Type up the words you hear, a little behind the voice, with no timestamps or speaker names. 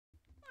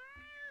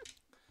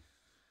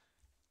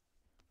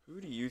Who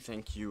do you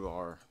think you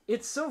are?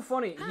 It's so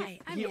funny. Hi,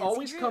 I'm He Nancy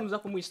always Drew. comes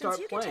up when we start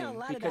Since you can tell a playing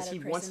lot because about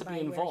a he wants to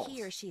person be by where involved.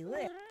 he or she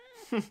lives.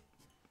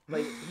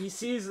 Like, he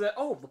sees that,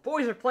 oh, the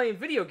boys are playing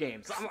video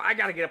games. I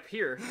gotta get up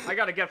here. I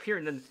gotta get up here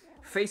and then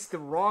face the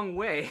wrong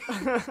way.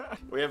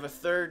 We have a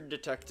third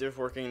detective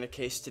working the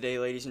case today,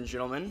 ladies and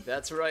gentlemen.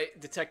 That's right,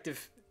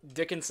 Detective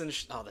Dickinson.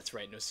 Oh, that's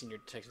right, no senior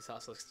detective's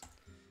house list.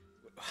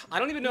 I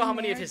don't even know how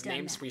many of his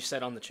names we've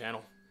said on the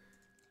channel.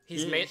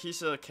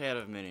 He's a cat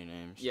of many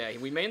names. Yeah,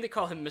 we mainly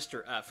call him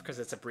Mr. F because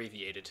it's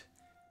abbreviated.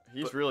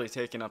 He's really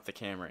taken up the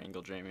camera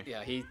angle, Jamie.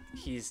 Yeah,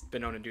 he's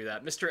been known to do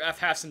that. Mr. F,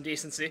 have some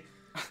decency.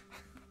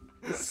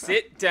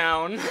 Sit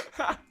down.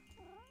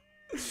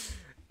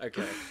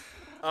 Okay.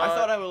 I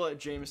thought I would let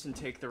Jameson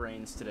take the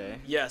reins today.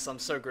 Yes, I'm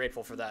so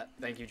grateful for that.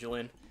 Thank you,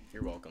 Julian.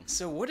 You're welcome.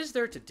 So what is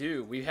there to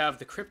do? We have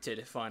the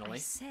cryptid, finally. I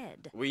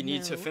said We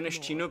need to no finish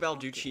more Tino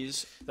talking.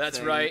 Balducci's That's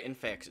thing right. and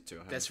fax it to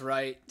him. That's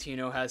right.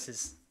 Tino has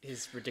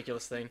his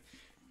ridiculous thing.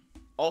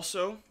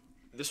 Also,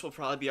 this will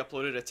probably be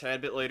uploaded a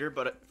tad bit later,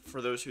 but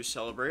for those who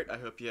celebrate, I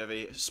hope you have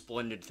a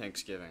splendid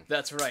Thanksgiving.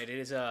 That's right. It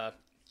is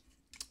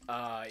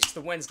it's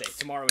the Wednesday.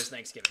 Tomorrow is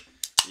Thanksgiving.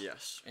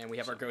 Yes. And we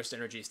have our ghost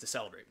energies to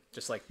celebrate,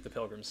 just like the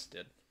pilgrims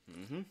did.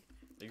 Mm-hmm.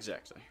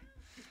 Exactly.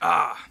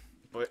 Ah!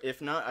 But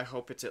if not, I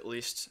hope it's at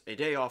least a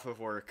day off of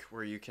work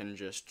where you can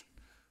just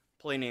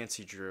play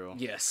Nancy Drew.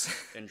 Yes.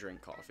 And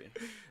drink coffee.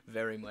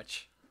 Very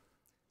much.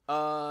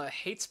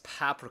 Hates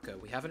paprika.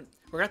 We're gonna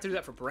have to do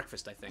that for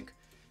breakfast, I think.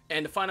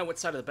 And to find out what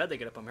side of the bed they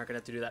get up on, we're gonna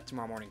have to do that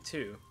tomorrow morning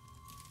too.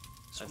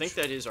 So I think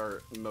that is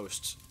our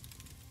most,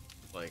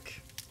 like,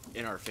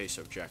 in-our-face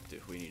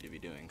objective we need to be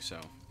doing,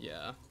 so.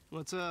 Yeah.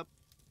 What's up?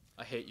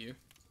 I hate you.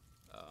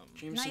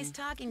 Jameson, Nice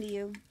talking to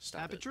you.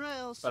 stop Happy it.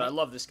 trails. But I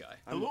love this guy.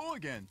 Hello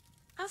again.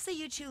 I'll see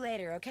you two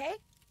later, okay?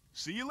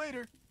 See you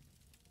later.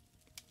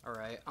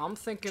 Alright, I'm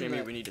thinking Jamie,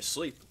 that... we need to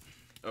sleep.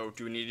 Oh,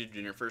 do we need to do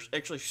dinner first?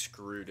 Actually,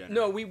 screw dinner.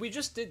 No, we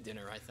just did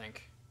dinner, I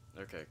think.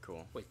 Okay,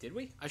 cool. Wait, did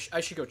we? I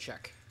should go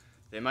check.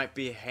 They might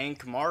be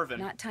Hank Marvin.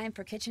 Not time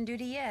for kitchen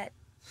duty yet.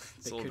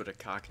 It's a little bit of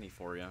cockney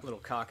for you. A little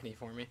cockney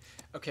for me.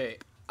 Okay,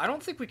 I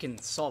don't think we can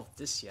solve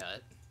this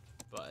yet,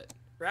 but...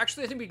 Or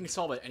actually, I think we can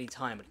solve it any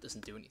time, but it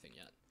doesn't do anything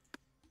yet.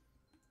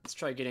 Let's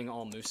try getting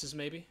all mooses,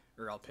 maybe?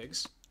 Or all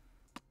pigs.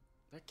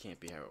 That can't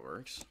be how it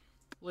works.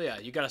 Well, yeah,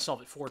 you gotta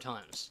solve it 4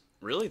 times.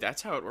 Really?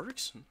 That's how it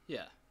works?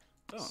 Yeah.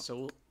 Oh.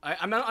 So,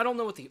 I don't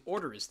know what the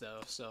order is, though,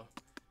 so...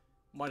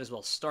 Might as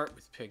well start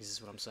with pigs,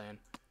 is what I'm saying.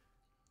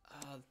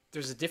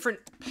 There's a different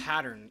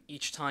pattern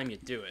each time you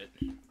do it.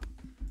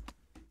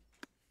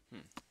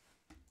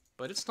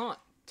 But it's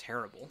not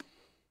terrible.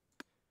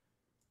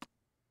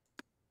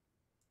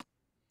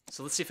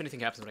 So let's see if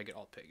anything happens when I get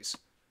all pigs.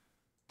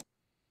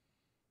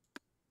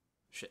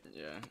 Shit.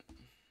 Yeah.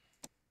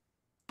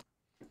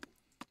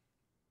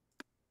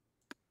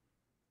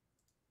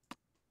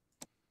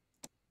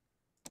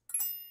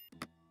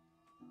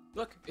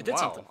 Look, it did wow,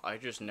 something. I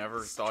just never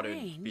thought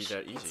it'd be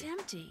that It's easy.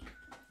 empty.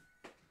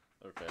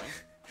 Okay.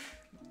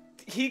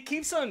 He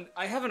keeps on...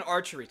 I have an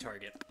archery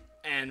target,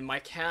 and my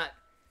cat...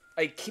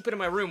 I keep it in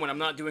my room when I'm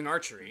not doing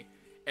archery,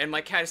 and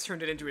my cat has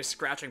turned it into a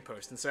scratching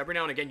post, and so every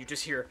now and again you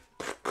just hear...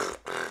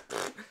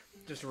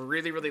 just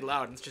really, really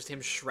loud, and it's just him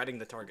shredding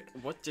the target.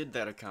 What did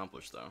that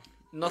accomplish, though?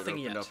 Nothing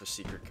it yet. opened up a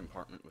secret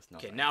compartment with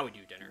nothing. Okay, now we do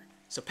dinner.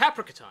 So,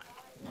 paprika time.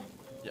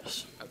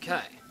 Yes.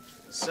 Okay.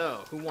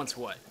 So, who wants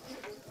what?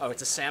 Oh,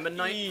 it's a salmon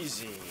night?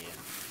 Easy.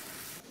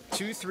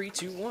 2, 3,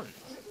 2, 1.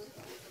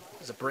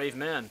 He's a brave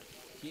man.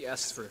 He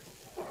asks for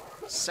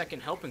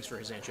second helpings for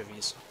his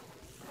anchovies.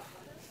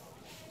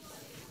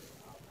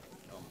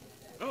 Oh,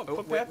 Oh,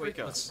 put wait,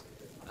 paprika. let's...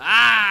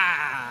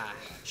 Ah!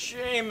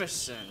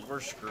 Jameson,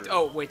 we're screwed.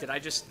 Oh, wait, I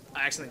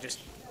accidentally just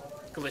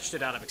glitched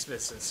it out of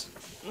existence.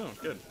 Oh,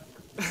 good.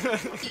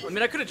 I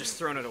mean, I could have just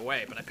thrown it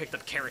away, but I picked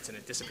up carrots and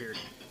it disappeared.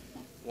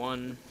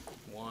 1,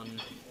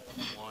 1,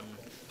 1.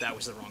 That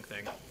was the wrong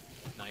thing.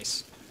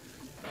 Nice.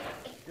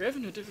 You're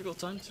having a difficult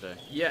time today.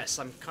 Yes,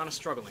 I'm kind of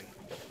struggling.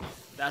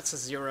 That's a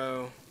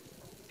 0,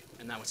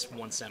 and that was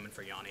 1 salmon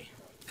for Yanni.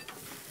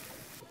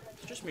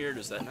 It's just me, or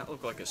does that not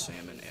look like a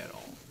salmon at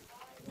all?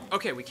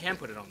 Okay, we can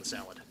put it on the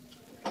salad.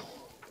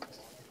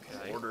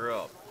 Okay. Order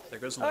up. There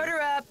goes 1. Order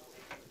up.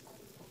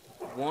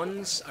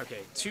 One's... Okay,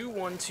 2,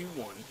 1, 2,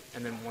 1,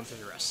 and then 1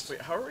 for the rest.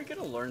 Wait, how are we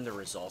gonna learn the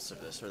results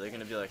of this? Are they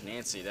gonna be like,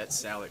 Nancy, that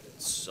salad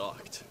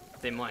sucked?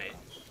 They might.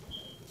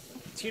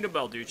 Tino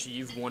Balducci,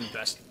 you've won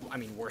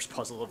worst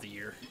puzzle of the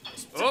year.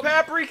 Oh,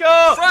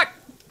 paprika! Fuck!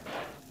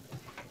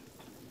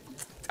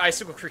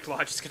 Icicle Creek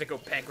Lodge is gonna go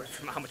bankrupt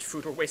from how much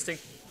food we're wasting.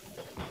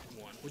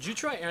 1. Would you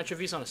try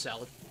anchovies on a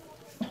salad?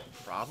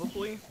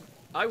 Probably.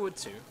 I would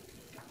too.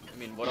 I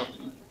mean, what if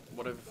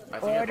I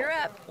think Order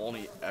I've up.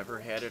 only ever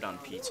had it on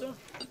pizza?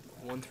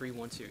 1, 3,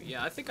 1, 2.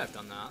 Yeah, I think I've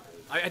done that.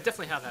 I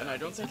definitely have had And it. I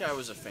don't think I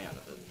was a fan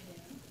of it.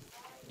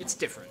 It's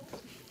different.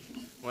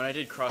 When I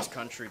did cross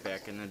country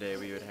back in the day,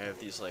 we would have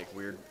these like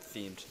weird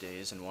themed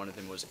days, and one of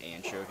them was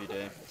anchovy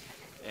day.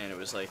 And it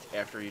was like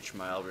after each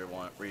mile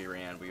we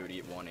ran, we would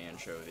eat 1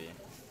 anchovy.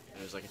 And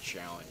it was like a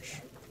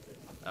challenge.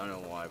 I don't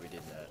know why we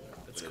did that.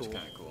 That's but cool. It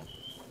was kind of cool.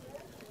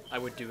 I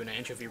would do an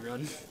anchovy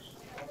run.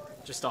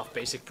 Just off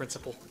basic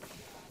principle.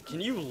 Can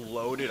you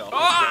load it up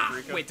Ah! with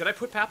paprika? Wait, did I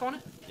put pap on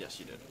it? Yes,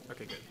 you did.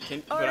 Okay,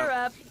 good. Order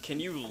up. Can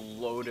you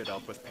load it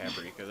up with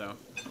paprika, though?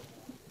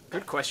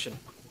 Good question.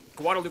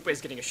 Guadalupe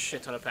is getting a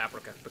shit ton of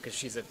paprika because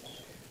she's a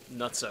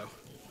nutso.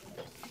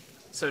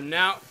 So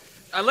now,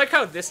 I like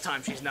how this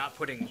time she's not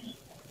putting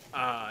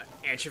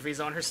anchovies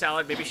on her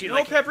salad. Maybe she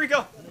No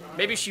paprika!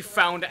 maybe she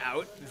found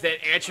out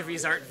that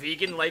anchovies aren't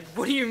vegan. Like,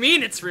 what do you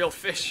mean it's real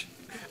fish?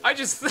 I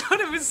just thought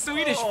it was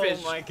Swedish fish.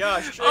 Oh my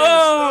gosh, James.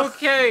 Oh,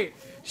 okay.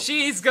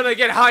 She's gonna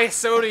get high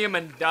sodium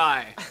and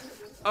die.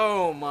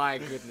 Oh my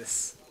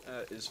goodness.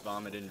 That is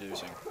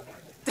vomit-inducing.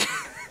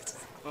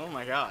 Oh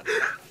my god.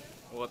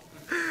 What?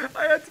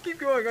 I have to keep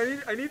going.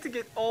 I need to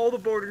get all the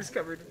borders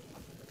covered.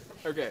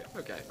 Okay.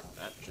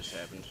 That just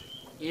happened.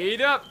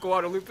 Eat up,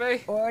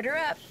 Guadalupe. Order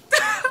up.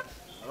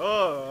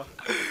 Oh.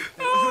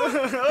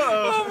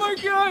 Oh my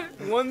god.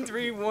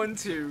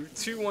 1312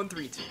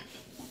 2132.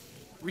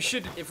 We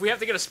should, if we have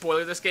to get a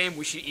spoiler this game,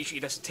 we should each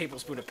eat a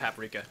tablespoon of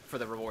paprika for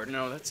the reward.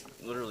 No, that's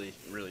literally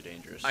really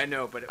dangerous. I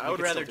know, but I would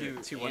rather do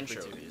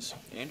 2132. anchovies.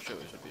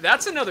 Anchovies would be.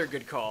 That's another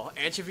good call.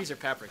 Anchovies or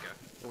paprika.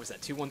 What was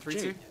that?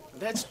 2132? Dude,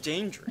 that's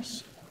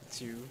dangerous.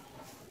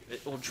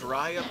 It will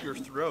dry up your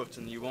throat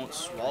and you won't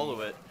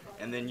swallow it,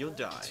 and then you'll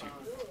die.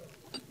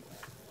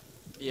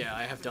 Yeah,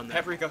 I have done that.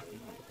 Paprika.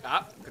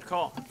 Ah, good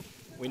call.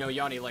 We know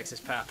Yanni likes his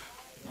pap.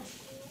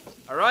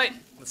 All right,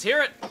 let's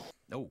hear it.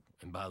 Oh,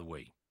 and by the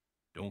way,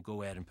 don't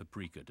go adding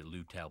paprika to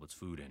Lou Talbot's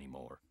food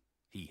anymore.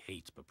 He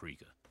hates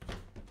paprika.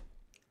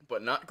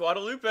 But not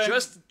Guadalupe.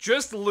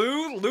 Just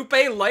Lou? Lupe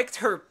liked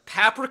her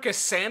paprika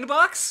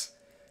sandbox?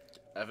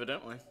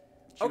 Evidently.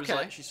 She was Okay.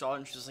 like, she saw it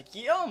and she was like,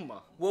 yum!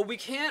 Well, we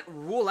can't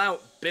rule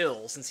out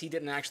Bill since he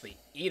didn't actually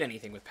eat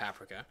anything with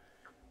paprika.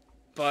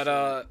 But,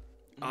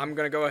 I'm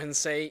gonna go ahead and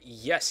say,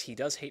 yes, he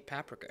does hate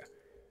paprika.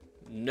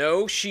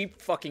 No, she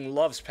fucking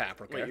loves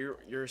paprika. Wait,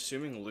 you're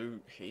assuming Lou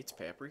hates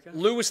paprika?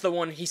 Lou was the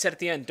one, he said at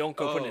the end, don't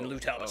go put it in Lou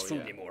Talbot's food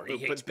yeah. anymore. But,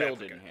 He hates but Bill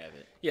paprika. didn't have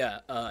it. Yeah,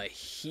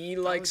 he I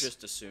would likes...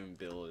 just assume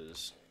Bill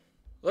is...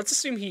 Let's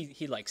assume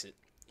he likes it.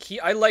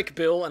 I like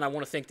Bill, and I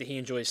want to think that he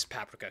enjoys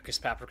paprika, because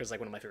paprika is like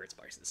one of my favorite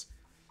spices.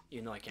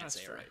 Even though I can't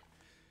say it fair. right.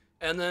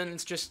 And then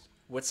it's just,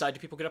 what side do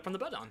people get up on the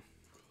bed on?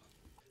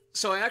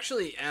 So I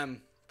actually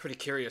am pretty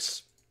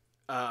curious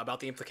about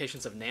the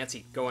implications of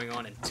Nancy going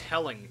on and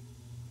telling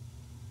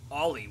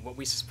Ollie what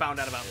we found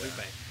out about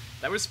Lupe.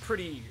 That was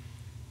pretty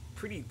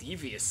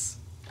devious.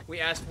 We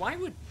asked, why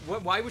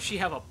would she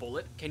have a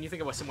bullet? Can you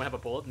think of someone have a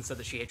bullet and said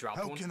that she had dropped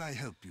How one? can I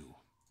help you?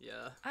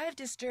 Yeah. I have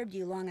disturbed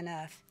you long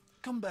enough.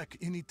 Come back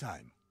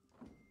anytime.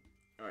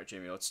 Alright,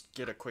 Jamie, let's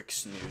get a quick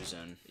snooze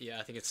in. Yeah,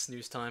 I think it's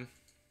snooze time.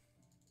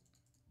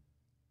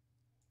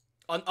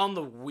 On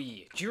the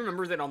Wii, do you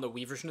remember that on the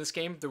Wii version of this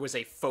game, there was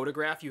a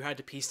photograph you had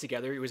to piece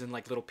together? It was in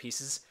like little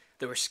pieces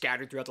that were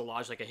scattered throughout the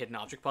lodge like a hidden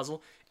object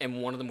puzzle,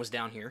 and one of them was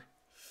down here.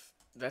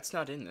 That's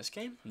not in this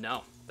game?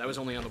 No, that was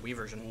only on the Wii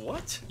version.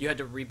 What? You had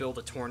to rebuild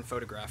a torn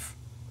photograph.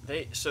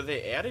 So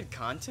they added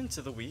content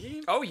to the Wii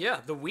game? Oh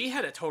yeah, the Wii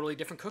had a totally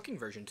different cooking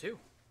version too.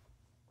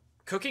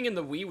 Cooking in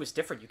the Wii was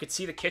different. You could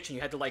see the kitchen.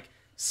 You had to like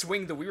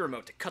swing the Wii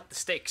remote to cut the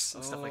steaks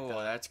and stuff like that.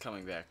 Oh, that's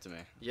coming back to me.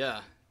 Yeah,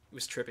 it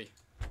was trippy.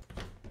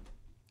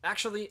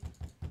 Actually,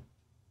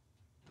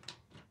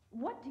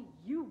 What do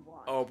you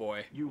want? oh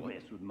boy. You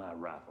messed with my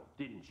rifle,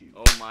 didn't you?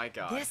 Oh my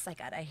god. This I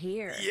gotta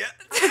hear. Yeah,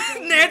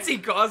 Nancy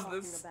caused Talking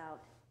this.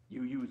 about?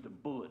 You used a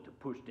bullet to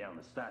push down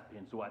the sight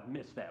pin so I'd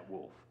miss that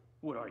wolf.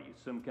 What are you,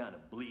 some kind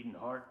of bleeding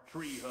heart,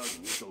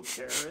 tree-hugging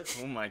eco-terrorist?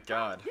 Oh my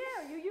god.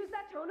 Dare you use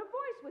that tone of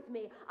voice with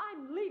me?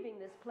 I'm leaving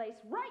this place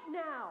right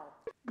now.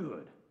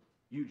 Good.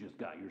 You just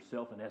got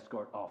yourself an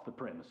escort off the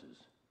premises.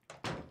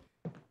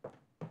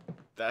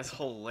 That's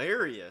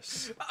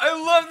hilarious. I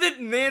love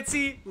that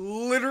Nancy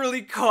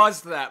literally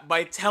caused that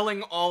by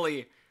telling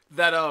Ollie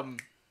that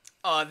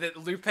that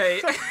Lupe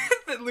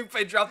that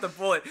Lupe dropped the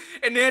bullet,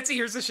 and Nancy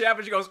hears the shot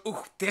and she goes,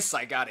 "Ooh, this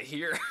I gotta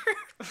hear."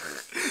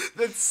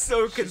 That's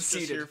so She's just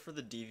here conceited. for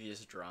the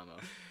devious drama.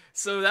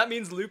 So that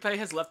means Lupe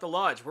has left the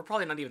lodge. We're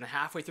probably not even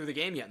halfway through the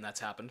game yet, and that's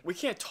happened. We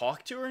can't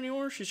talk to her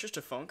anymore? She's just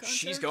a phone contact?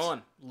 She's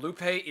gone.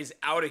 Lupe is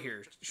out of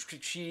here.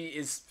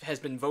 She has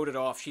been voted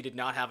off. She did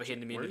not have a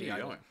hidden Where are immunity you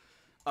item. going?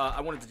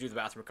 I wanted to do the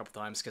bathroom a couple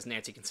times because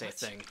Nancy can say a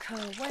thing.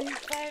 Code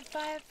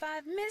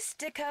 1555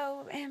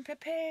 Mystico and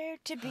prepare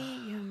to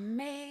be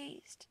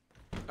amazed.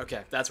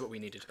 Okay, that's what we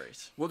needed.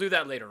 Great. We'll do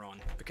that later on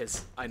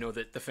because I know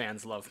that the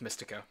fans love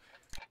Mystico.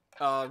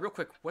 Real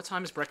quick, what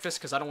time is breakfast?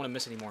 Because I don't want to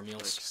miss any more Like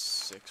meals.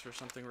 6 or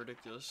something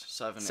ridiculous?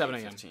 7 7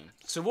 a.m. 8:15.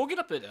 So we'll get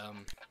up at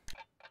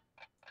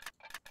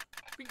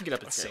we can get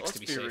up at Okay, 6 let's to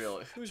be be safe.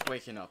 real. Who's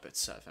waking up at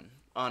 7?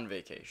 On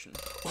vacation.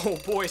 Oh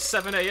boy,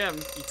 7 a.m.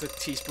 Eats a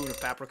teaspoon of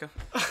paprika.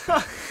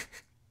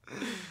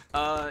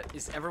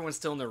 Is everyone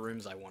still in their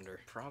rooms? I wonder.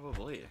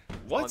 Probably.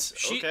 What?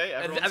 Okay,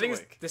 I everyone's think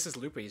awake. this is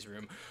Lupe's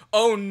room.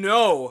 Oh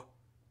no!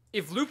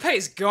 If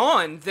Lupe's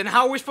gone, then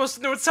how are we supposed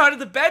to know what side of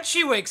the bed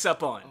she wakes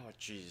up on? Oh,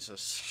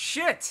 Jesus.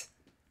 Shit!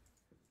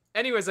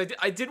 Anyways,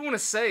 I did want to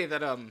say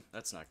that,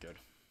 That's not good.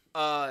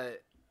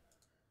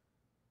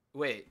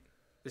 wait.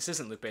 This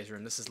isn't Lupe's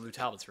room. This is Lou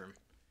Talbot's room.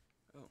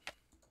 Oh.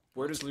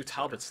 Where does Lou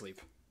Talbot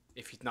sleep?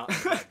 If he's not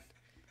in bed.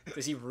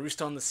 Does he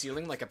roost on the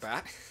ceiling like a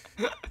bat?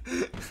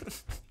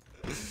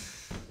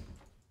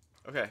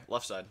 Okay,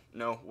 left side.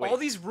 No, wait. All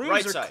these rooms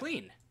right are side.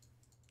 clean.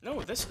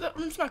 No, that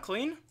room's not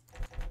clean.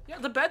 Yeah,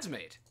 the bed's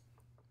made.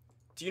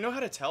 Do you know how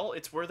to tell?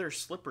 It's where their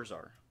slippers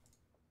are.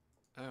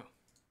 Oh.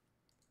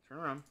 Turn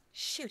around.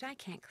 Shoot, I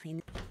can't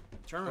clean.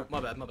 Turn Oh, around. my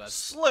bad, my bad.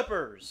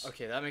 Slippers!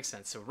 Okay, that makes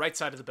sense. So right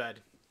side of the bed.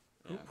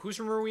 Yeah. Whose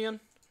room are we in?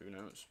 Who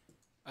knows?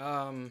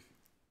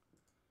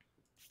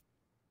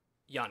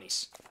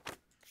 Yanni's.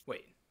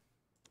 Wait.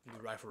 New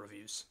rifle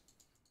reviews.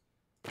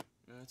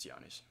 No, that's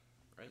Yanni's,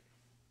 right?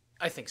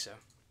 I think so.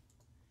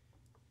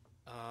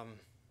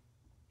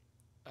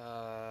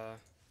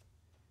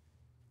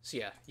 So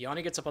yeah,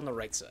 Yanni gets up on the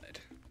right side.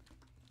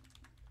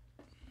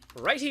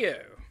 Right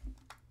here.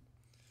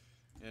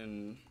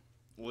 And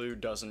Lou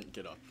doesn't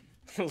get up.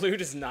 Lou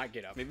does not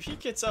get up. Maybe he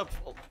gets up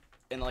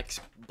and, like,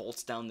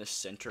 bolts down the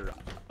center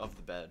of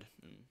the bed.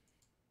 I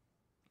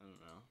don't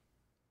know.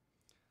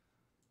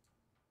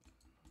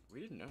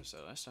 We didn't notice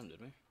that last time, did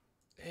we?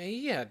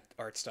 He had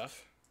art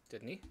stuff,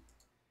 didn't he?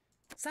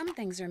 Some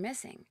things are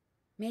missing.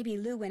 Maybe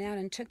Lou went out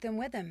and took them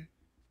with him.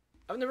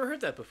 I've never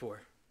heard that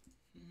before.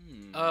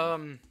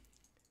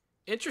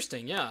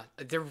 Interesting, yeah.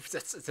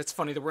 That's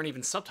funny, there weren't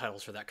even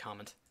subtitles for that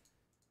comment.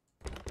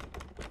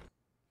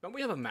 Don't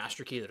we have a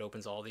master key that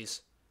opens all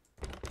these?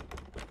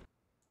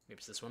 Maybe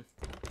it's this one.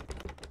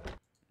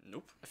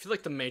 Nope. I feel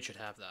like the maid should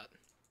have that.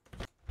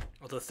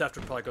 Although the theft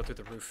would probably go through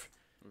the roof.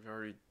 We've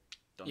already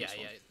done Yeah, this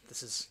one. yeah.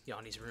 This is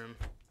Yanni's room.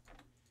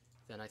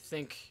 Then I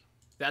think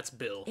that's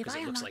Bill, If because I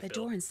it looks unlock like the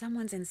Bill. door and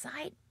someone's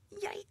inside,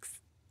 yikes.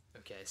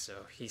 Okay,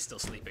 so he's still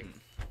sleeping.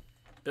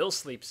 Bill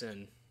sleeps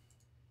in.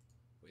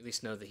 We at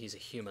least know that he's a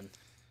human.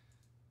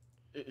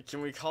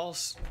 Can we call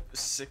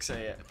 6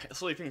 a.m.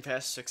 sleeping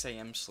past 6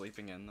 a.m.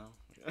 sleeping in, though?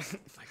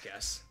 I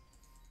guess.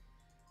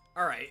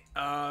 Alright,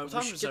 What we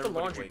time should does get the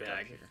everybody laundry wake up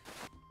bag. here?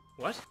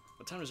 What?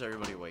 What time does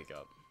everybody wake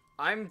up?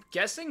 I'm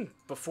guessing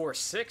before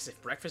 6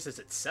 if breakfast is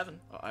at 7.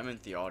 Oh, I'm in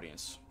the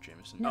audience,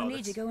 Jameson. No Oh, need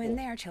to that's go in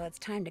there till it's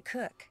time to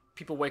cook.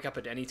 People wake up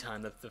at any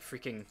time. The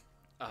freaking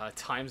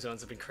time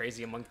zones have been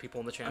crazy among people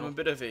on the I'm channel. a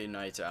bit of a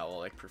night owl,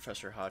 like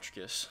Professor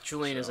Hotchkiss.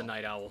 Julian is a so-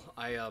 night owl.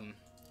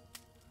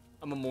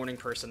 I'm a morning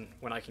person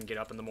when I can get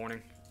up in the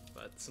morning,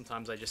 but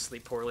sometimes I just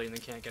sleep poorly and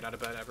then can't get out of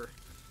bed ever.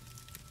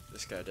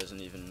 This guy doesn't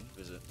even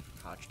visit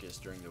Hotchkiss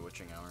during the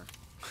witching hour.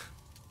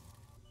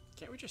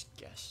 Can't we just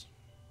guess?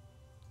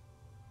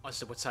 Oh,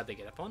 so what side they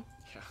get up on?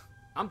 Yeah.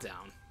 I'm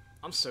down.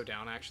 I'm so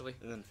down, actually.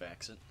 And then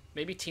fax it.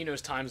 Maybe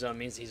Tino's time zone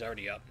means he's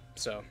already up.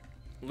 So,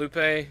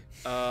 Lupe,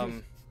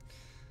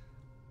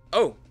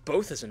 oh,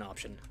 both is an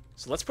option.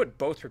 So let's put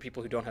both for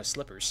people who don't have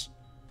slippers.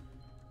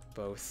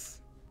 Both.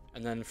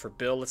 And then for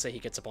Bill, let's say he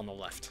gets up on the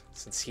left,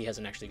 since he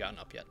hasn't actually gotten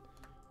up yet.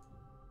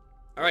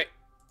 Alright.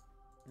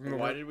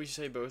 Why did we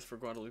say both for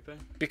Guadalupe?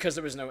 Because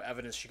there was no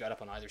evidence she got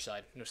up on either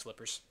side. No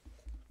slippers.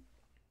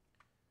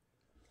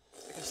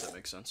 I guess that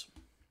makes sense.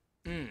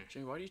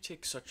 Jimmy, why do you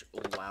take such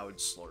loud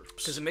slurps?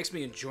 Because it makes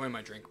me enjoy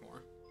my drink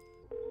more.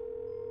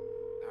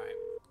 Alright.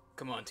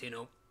 Come on,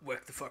 Tino.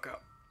 Wake the fuck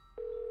up.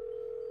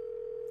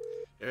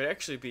 It would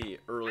actually be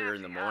earlier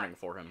in the morning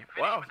for him.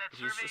 Wow,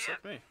 he's just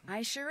like me.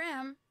 I sure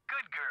am.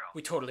 Good girl.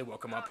 We totally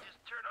woke him up. I'll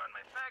just turn on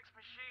my fax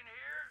machine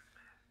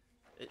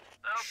here. It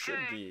should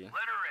Okay, be.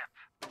 let her rip.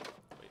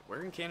 Wait,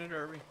 where in Canada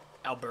are we?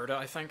 Alberta,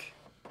 I think.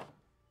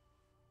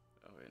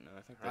 Oh wait, no,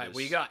 I think that Alright, is-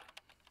 what you got?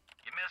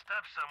 You messed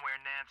up somewhere,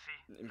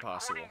 Nancy.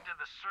 Impossible. According to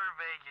the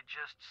survey you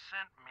just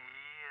sent me,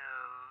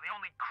 the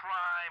only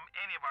crime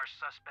any of our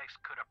suspects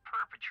could have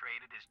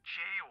perpetrated is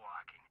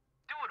jaywalking.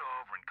 Do it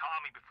over and call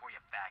me before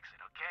you fax it,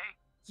 okay?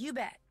 You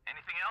bet.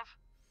 Anything else?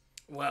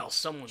 Well, Jimmy,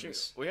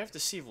 someone's... we have to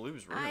see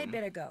Lou's room. I'd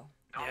better go.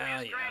 Don't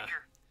Yeah, be a yeah.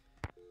 stranger.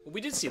 Well,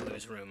 we did see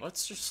Lou's room.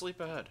 Let's just sleep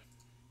ahead.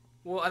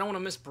 Well, I don't want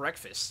to miss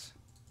breakfast.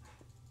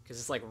 Because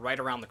it's like right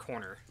around the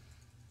corner.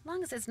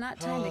 Long as it's not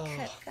time to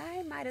cook,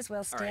 I might as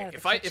well stay out Alright,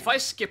 of the if I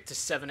skip to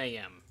 7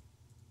 a.m.,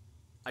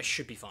 I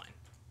should be fine.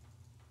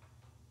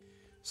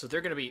 So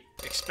they're going to be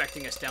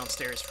expecting us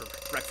downstairs for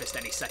breakfast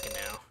any second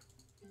now.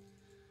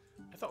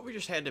 I thought we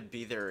just had to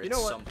be there You at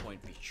know what? some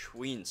point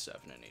between 7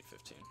 and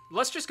 8:15.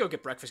 Let's just go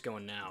get breakfast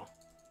going now.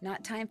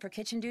 Not time for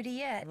kitchen duty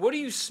yet. What are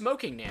you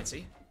smoking,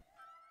 Nancy?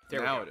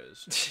 There Now we go. it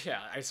is. Yeah,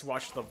 I just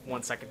watched the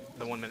 1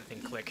 minute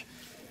thing click.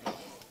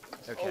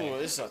 Okay. Oh,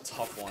 this is a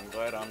tough one.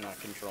 Glad I'm not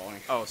controlling.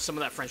 Oh, some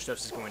of that French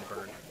toast is going to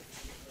burn.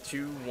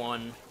 2,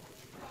 1.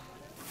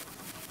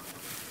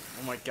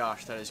 Oh my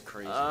gosh, that is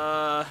crazy.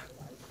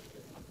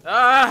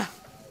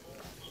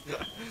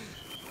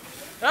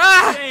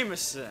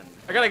 Jameson!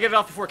 I gotta get it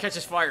off before it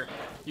catches fire.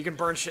 You can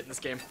burn shit in this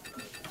game.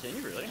 Can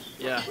you really?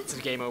 Yeah, it's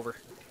a game over.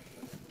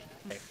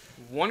 Okay.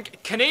 One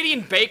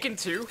Canadian bacon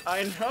too.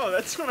 I know,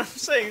 that's what I'm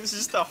saying. This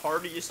is the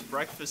heartiest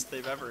breakfast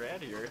they've ever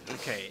had here.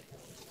 Okay,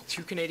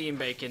 2 Canadian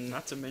bacon.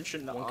 Not to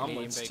mention the 1 Canadian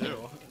omelets, bacon.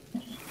 too.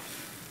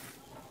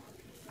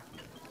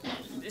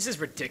 This is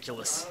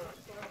ridiculous.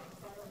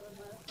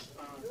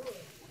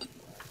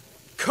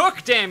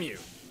 Cook, damn you!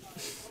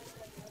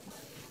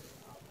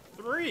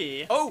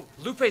 3? Oh,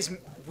 Lupe's.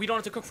 We don't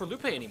have to cook for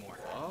Lupe anymore.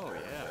 Oh,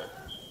 yeah.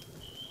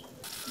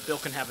 Bill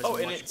can have his Oh,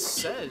 lunch. and it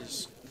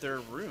says their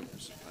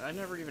rooms. I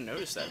never even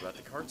noticed that about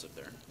the cards up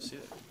there. See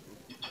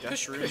that?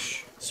 Guest room.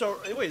 Pish. So,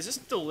 wait, is this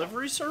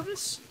delivery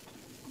service?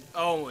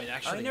 Oh, it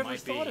actually I never might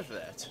thought be. of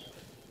that.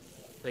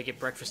 They get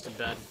breakfast in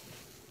bed.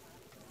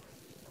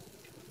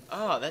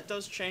 Ah, that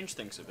does change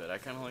things a bit. I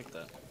kind of like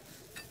that.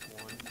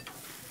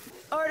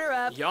 Order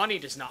up. Yanni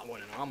does not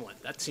want an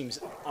omelet. That seems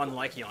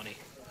unlike Yanni.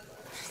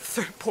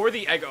 Pour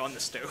the egg on the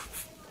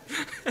stove.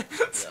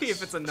 See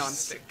if it's a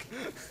non-stick.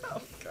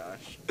 Oh,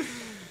 gosh.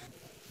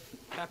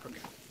 Paprika.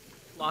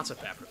 Lots of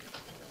paprika.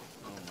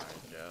 Oh,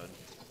 my God.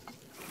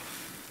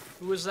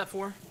 Who was that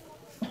for?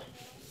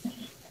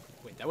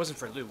 Wait, that wasn't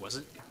for Lou, was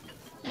it?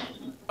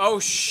 Oh,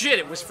 shit,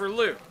 it was for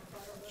Lou.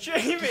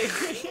 Jamie!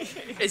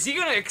 Is he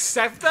gonna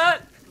accept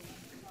that?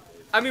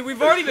 I mean,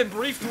 we've already been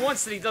briefed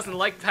once that he doesn't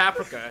like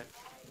paprika.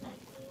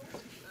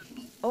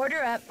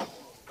 Order up.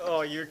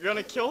 Oh, you're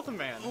gonna kill the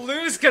man.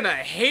 Lou's gonna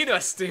hate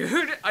us,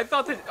 dude. I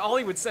thought that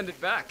Ollie would send it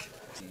back.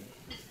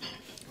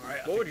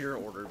 Alright. What would your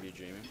order be,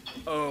 Jamie?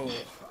 Oh,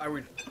 I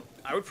would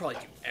probably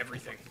do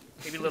everything.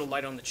 Maybe a little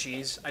light on the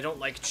cheese. I don't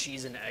like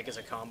cheese and egg as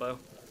a combo.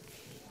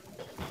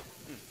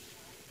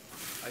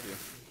 I do.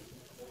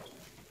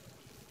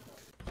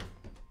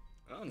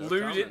 Oh, no Lou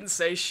comment. didn't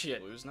say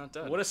shit. Lou's not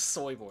dead. What a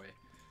soy boy.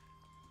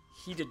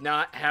 He did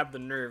not have the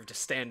nerve to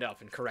stand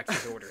up and correct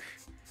his order.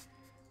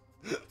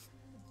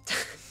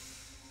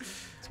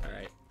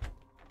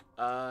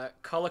 Alright.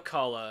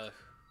 Kala.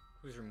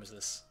 Whose room was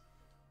this?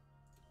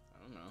 I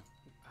don't know.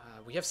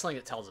 We have something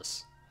that tells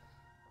us.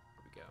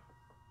 Here we go.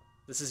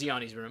 This is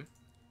Yanni's room.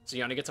 So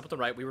Yanni gets up at the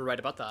right. We were right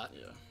about that.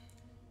 Yeah.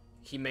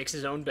 He makes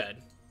his own bed.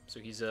 So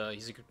he's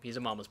a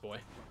mama's boy.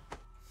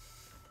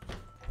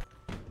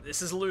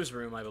 This is Lou's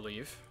room, I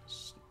believe.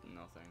 It's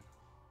nothing.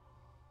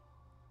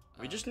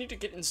 We just need to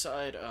get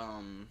inside,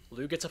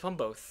 Lou gets up on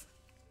both.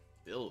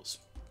 Bill's.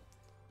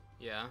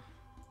 Yeah.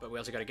 But we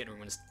also gotta get in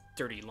everyone's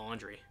dirty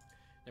laundry.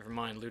 Never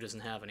mind, Lou doesn't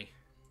have any.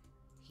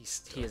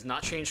 He has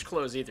not changed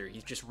clothes either.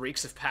 He just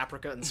reeks of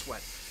paprika and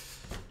sweat.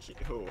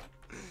 Ew.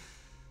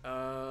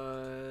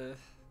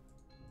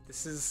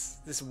 This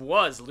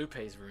was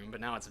Lupe's room, but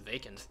now it's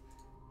vacant.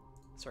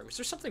 Sorry, was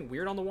there something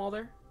weird on the wall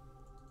there?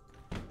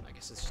 I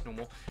guess it's just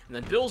normal. And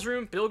then Bill's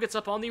room. Bill gets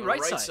up on the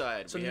right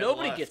side. So we have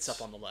nobody left. gets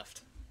up on the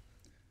left.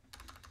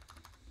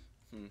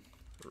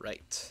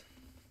 Right.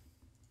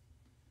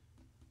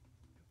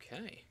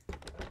 Okay.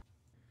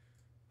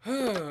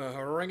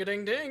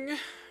 Ring-a-ding-ding.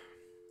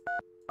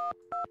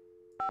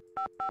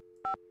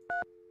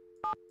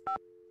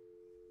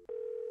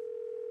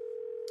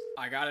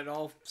 I got it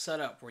all set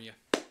up for you.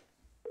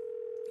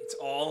 It's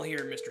all here,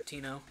 Mr.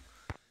 Tino.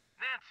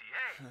 Nancy,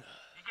 hey,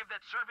 you give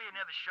that survey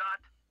another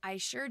shot? I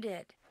sure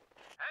did.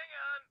 Hang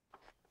on.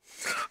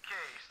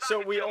 Okay, stop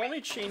So it, we Joey.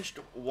 only changed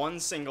one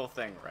single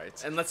thing,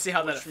 right? And let's see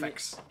how that Which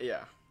affects.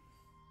 Yeah.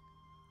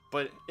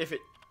 But if it...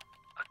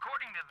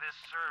 According to this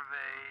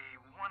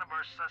survey, one of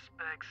our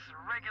suspects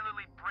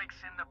regularly breaks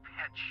into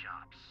pet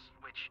shops,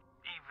 which,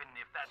 even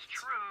if that's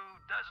true,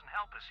 doesn't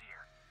help us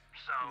here.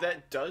 So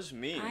That does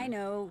mean I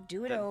know.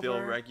 Do it that over. Bill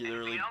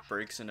regularly Anything else?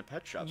 breaks into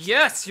pet shops.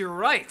 Yes, you're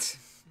right.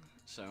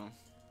 So,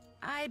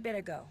 I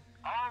better go.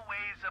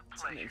 always a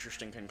it's an pleasure.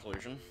 interesting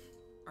conclusion.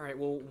 All right,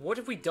 well, what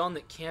have we done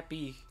that can't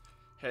be...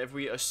 Have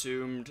we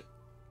assumed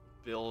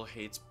Bill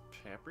hates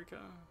paprika?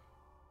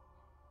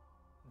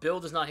 Bill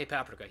does not hate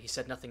paprika. He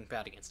said nothing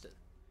bad against it.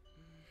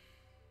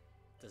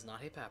 Does not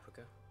hate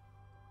paprika.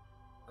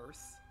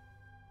 Earth.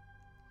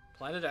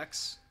 Planet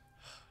X.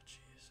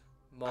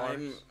 Jeez.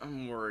 Mars.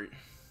 I'm worried.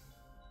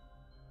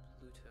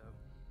 Pluto.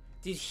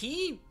 Did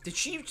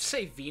she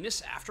say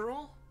Venus after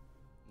all?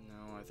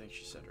 No, I think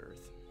she said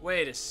Earth.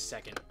 Wait a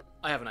second.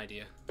 I have an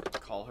idea.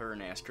 Call her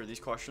and ask her these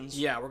questions?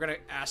 Yeah, we're gonna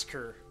ask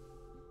her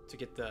to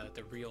get the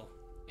real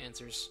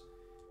answers.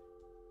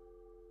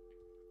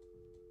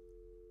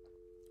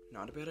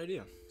 Not a bad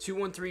idea.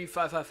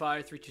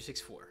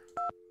 213-555-3264.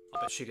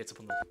 I'll bet she gets up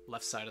on the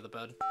left side of the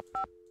bed.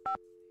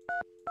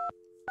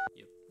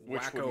 You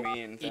Which would wacko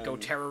mean then-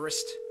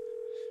 eco-terrorist.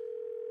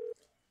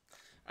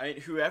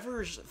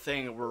 Whoever's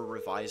thing we're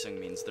revising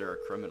means they're a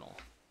criminal.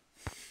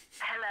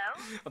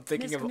 Hello? I'm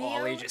thinking Miss of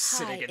Ollie Camille? just Hi,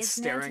 sitting and it's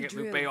staring Nancy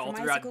at Lupe Drew all from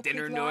throughout Icicle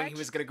dinner, Creek knowing he Lodge.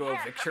 was gonna go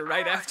Yes, evict her of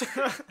right course. after. Is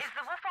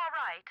the wolf all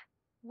right?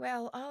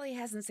 Well, Ollie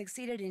hasn't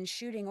succeeded in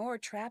shooting or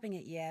trapping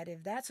it yet,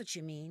 if that's what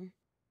you mean.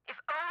 If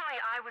only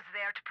I was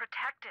there to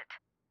protect it.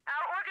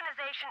 Our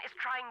organization is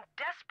trying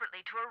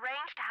desperately to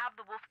arrange to have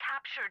the wolf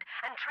captured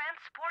and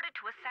transported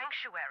to a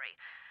sanctuary.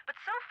 But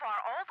so far,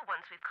 all the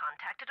ones we've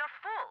contacted are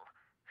full.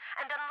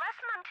 And unless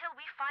and until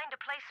we find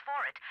a place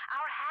for it,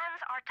 our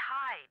hands are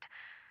tied.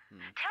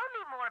 Tell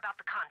me more about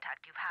the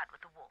contact you've had with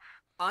the wolf.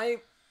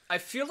 I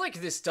feel like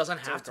this doesn't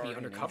have our to be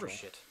guardian undercover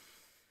angel. shit.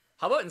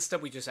 How about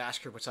instead we just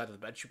ask her what side of the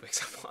bed she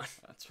wakes up on?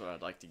 That's what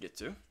I'd like to get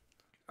to.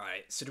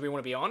 Alright, so do we want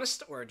to be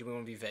honest or do we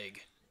want to be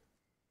vague?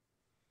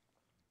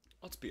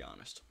 Let's be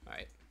honest.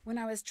 Alright. When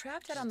I was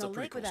trapped out on It's the a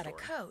pretty lake cool without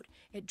story. a coat,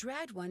 it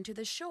dragged one to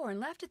the shore and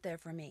left it there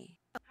for me.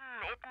 It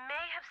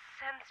may have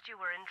sensed you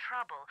were in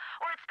trouble,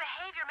 or its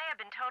behavior may have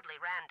been totally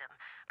random.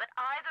 But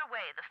either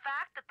way, the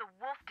fact that the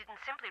wolf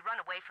didn't simply run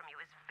away from you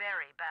is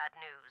very bad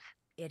news.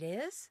 It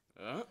is?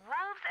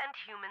 Wolves and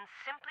humans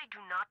simply do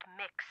not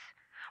mix.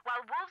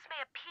 While wolves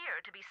may appear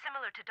to be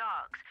similar to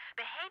dogs,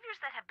 behaviors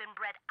that have been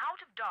bred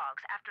out of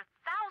dogs after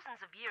thousands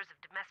of years of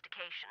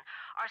domestication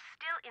are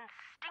still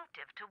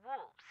instinctive to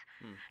wolves.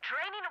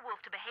 Training a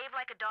wolf to behave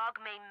like a dog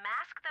may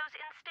mask those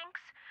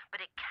instincts, but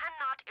it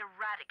cannot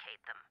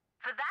eradicate them.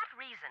 For that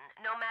reason,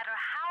 no matter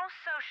how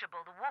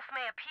sociable the wolf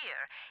may appear,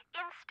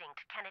 instinct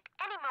can at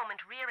any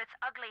moment rear its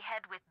ugly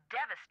head with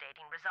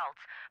devastating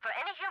results for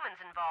any humans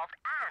involved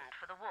and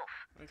for the wolf.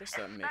 I guess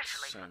that makes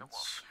Especially for the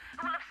wolf, sense.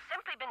 who will have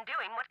simply been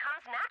doing what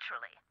comes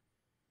naturally.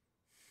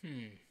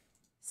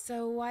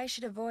 So I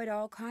should avoid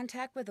all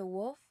contact with a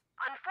wolf?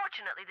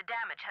 Unfortunately, the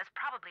damage has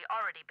probably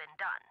already been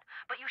done,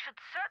 but you should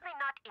certainly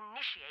not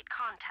initiate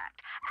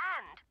contact,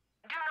 and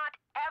do not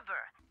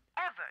ever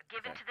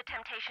give in to the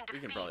temptation to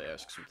We can feed. probably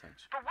ask some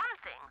things. For one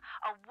thing,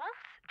 a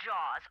wolf's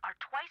jaws are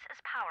twice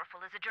as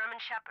powerful as a German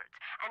shepherd's,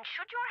 and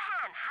should your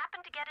hand happen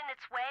to get in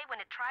its way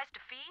when it tries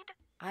to feed?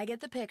 I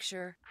get the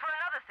picture. For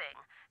another thing,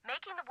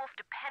 making the wolf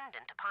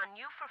dependent upon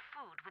you for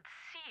food would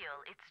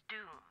seal its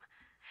doom.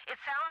 It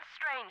sounds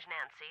strange,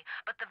 Nancy,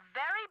 but the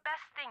very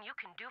best thing you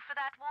can do for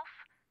that wolf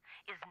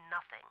is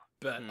nothing.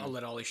 Bet I'll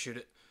let Ollie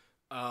shoot it.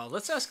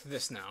 Let's ask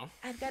this now.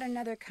 I've got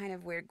another kind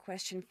of weird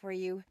question for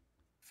you.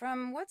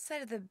 From what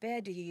side of the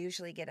bed do you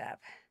usually get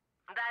up?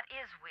 That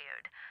is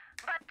weird,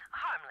 but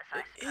harmless, I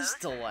It suppose. is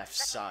the left Let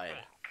me side.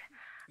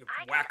 think.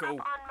 I get Wacko.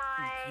 up on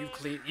my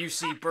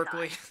UC left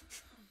Berkeley.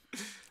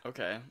 side.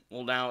 Okay,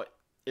 well now,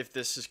 if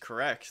this is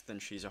correct, then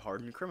she's a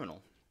hardened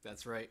criminal.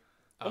 That's right.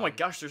 Oh my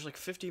gosh, there's like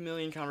 50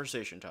 million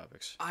conversation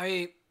topics.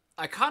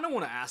 I kind of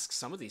want to ask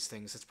some of these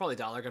things. It's probably a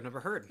dialogue I've never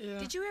heard. Yeah.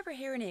 Did you ever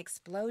hear any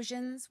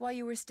explosions while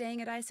you were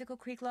staying at Icicle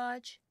Creek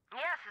Lodge?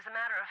 Yes, as a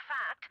matter of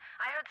fact,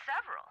 I heard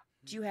several.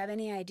 Do you have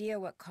any idea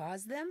what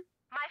caused them?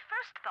 My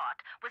first thought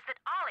was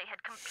that Ollie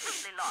had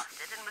completely lost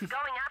it and was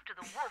going after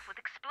the wolf with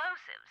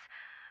explosives.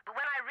 But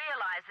when I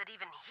realized that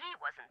even he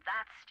wasn't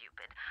that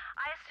stupid,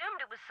 I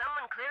assumed it was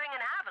someone clearing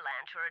an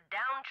avalanche or a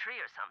downed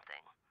tree or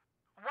something.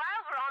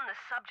 While we're on the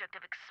subject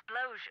of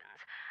explosions,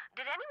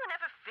 did anyone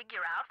ever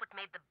figure out what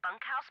made the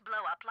bunkhouse blow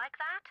up like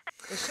that?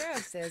 The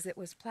sheriff says it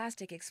was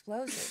plastic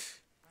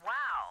explosive.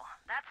 Wow,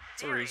 that's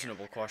It's a serious.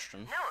 reasonable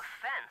question. No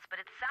offense,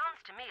 but it sounds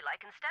to me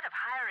like instead of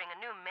hiring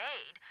a new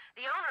maid,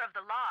 the owner of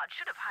the lodge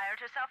should have hired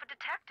herself a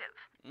detective.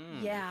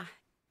 Yeah.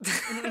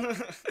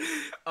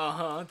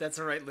 That's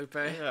right, Lupe.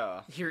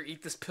 Yeah. Here,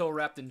 eat this pill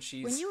wrapped in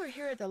cheese. When you were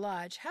here at the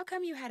lodge, how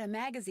come you had a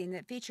magazine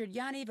that featured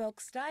Yanni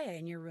Volkstaya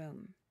in your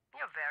room?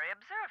 You're very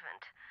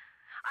observant.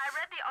 I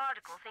read the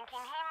article thinking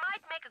he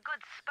might make a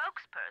good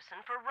spokesperson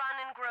for Run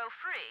and Grow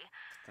Free.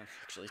 I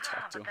actually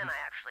talked to But then him. I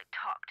actually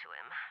talked to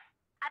him.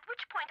 At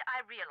which point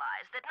I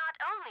realized that not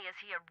only is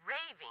he a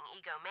raving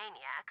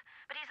egomaniac,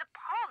 but he's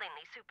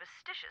appallingly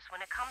superstitious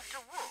when it comes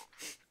to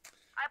wolves.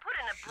 I put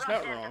an not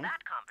abrupt end wrong. to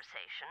that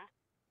conversation.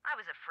 I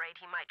was afraid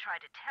he might try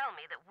to tell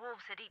me that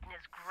wolves had eaten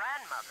his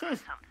grandmother or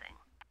something.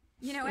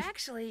 You know,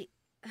 actually,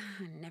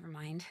 never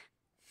mind.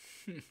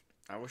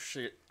 I wish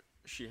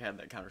she had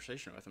that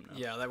conversation with him now.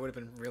 Yeah, that would have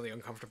been really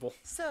uncomfortable.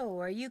 So,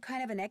 are you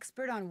kind of an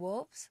expert on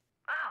wolves?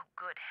 Oh,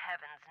 good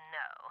heavens,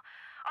 no.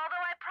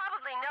 Although I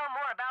probably know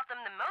more about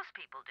them than most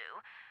people do,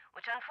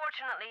 which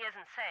unfortunately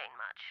isn't saying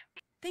much.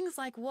 Things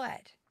like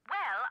what?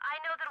 Well, I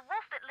know that a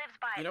wolf that lives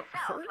by You know,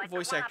 itself, her like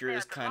voice the one up actor there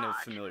is at the kind of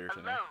lodge, familiar to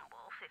a me. lone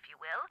wolf, if you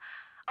will.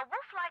 A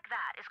wolf like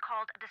that is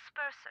called a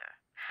disperser.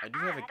 I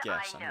do have a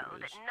guess and on I know who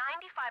it that is.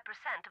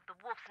 95% of the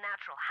wolf's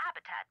natural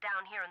habitat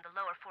down here in the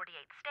lower 48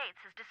 states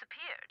has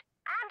disappeared.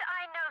 And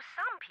I know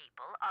some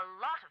people, a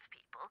lot of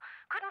people,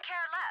 couldn't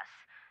care less.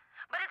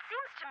 But it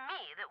seems to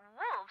me that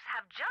wolves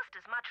have just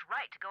as much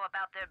right to go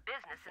about their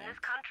business in this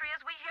country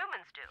as we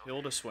humans do.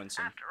 Hilda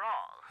Swinson. After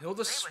all,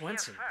 Hilda they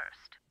Swenson. were here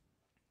first.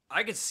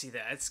 I could see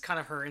that. It's kind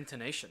of her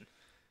intonation.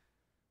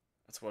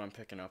 That's what I'm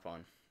picking up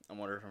on. I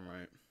wonder if I'm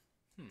right.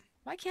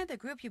 Why can't the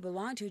group you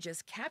belong to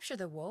just capture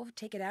the wolf,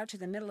 take it out to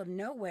the middle of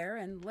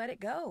nowhere, and let it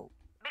go?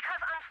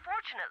 Because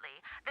unfortunately,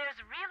 there's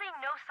really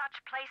no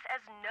such place as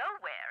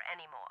nowhere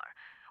anymore.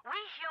 We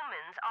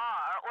humans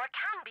are, or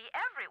can be,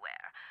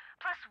 everywhere.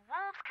 Plus,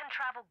 wolves can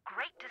travel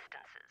great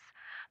distances.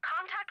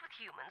 Contact with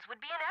humans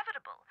would be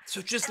inevitable. So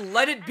just And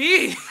let since it this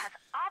be. wolf has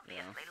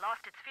obviously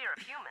lost its fear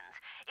of humans,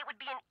 it would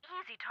be an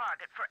easy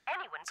target for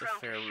anyone It's a prone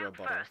to fair shoot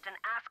rebuttal. first and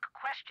ask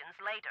questions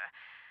later.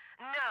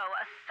 No,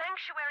 a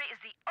sanctuary is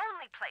the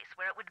only place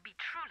where it would be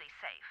truly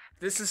safe.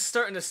 This is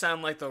starting to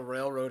sound like the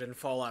railroad in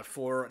Fallout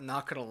 4.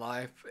 Not gonna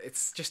lie,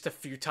 it's just a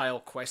futile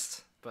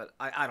quest. But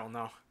I don't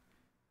know.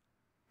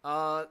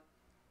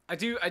 I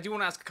do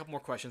want to ask a couple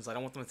more questions. I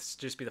don't want them to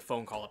just be the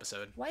phone call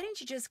episode. Why didn't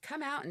you just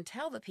come out and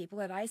tell the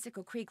people at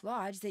Icicle Creek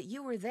Lodge that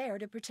you were there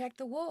to protect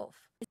the wolf?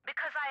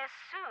 Because I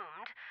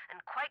assumed, and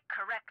quite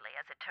correctly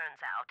as it turns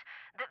out,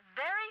 that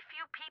very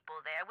few people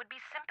there would be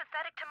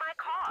sympathetic to my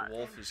cause. The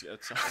wolf is...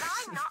 It's, Had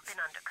I not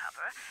been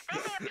undercover, they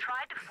may have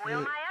tried to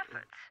foil my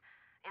efforts.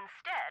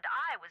 Instead,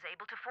 I was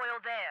able to foil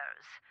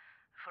theirs.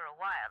 For a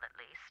while, at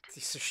least.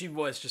 So she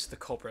was just the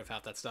culprit of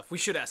half that stuff. We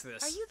should ask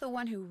this. Are you the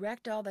one who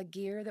wrecked all the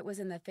gear that was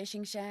in the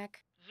fishing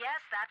shack? Yes,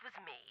 that was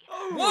me.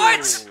 What? I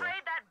was afraid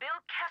that Bill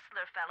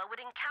Kessler fellow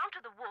would encounter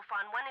the wolf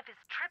on one of his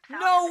trips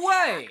out No to the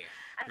way! shack,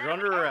 and You're that it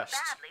under would end arrest.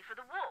 badly for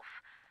the wolf.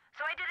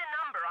 So I did a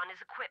number on his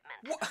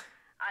equipment. What?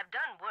 I've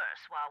done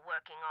worse while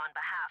working on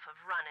behalf of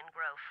Run and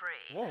Grow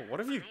Free. Whoa,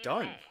 what have you Believe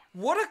done? me.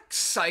 What a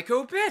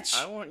psycho bitch!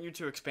 I want you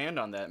to expand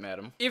on that,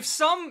 madam. If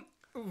some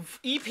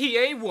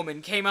EPA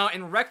woman came out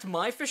and wrecked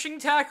my fishing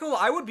tackle,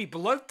 I would be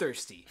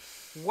bloodthirsty.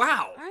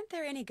 Wow. Aren't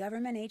there any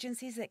government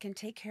agencies that can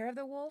take care of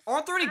the wolf?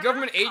 Aren't there any For the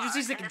government most part,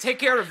 agencies that can and take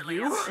care of especially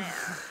you? out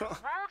there,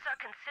 wolves are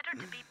considered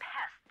to be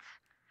pests.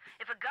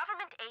 If a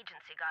government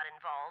agency got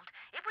involved,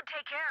 it would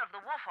take care of the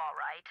wolf all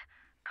right.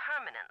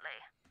 Permanently.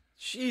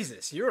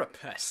 Jesus, you're a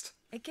pest.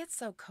 It gets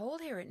so cold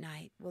here at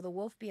night. Will the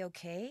wolf be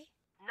okay?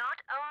 Not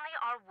only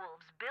are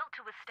wolves built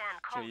to withstand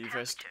cold Okay, you've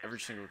asked temperatures,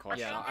 every single but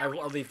question. Yeah, they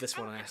know I'll leave this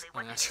one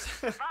instinctively what to do unasked.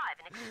 to survive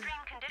in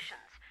extreme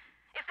conditions.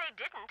 If they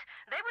didn't,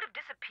 they would have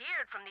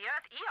disappeared from the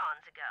Earth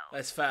eons ago.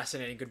 That's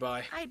fascinating.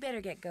 Goodbye. I'd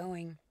better get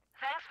going.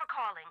 Thanks for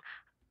calling.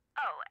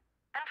 Oh,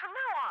 and from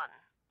now on,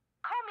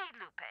 call me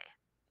Lupe.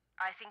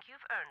 I think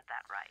you've earned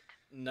that right.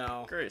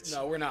 No. Great.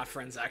 No, we're not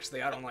friends,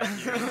 actually. I don't like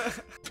you.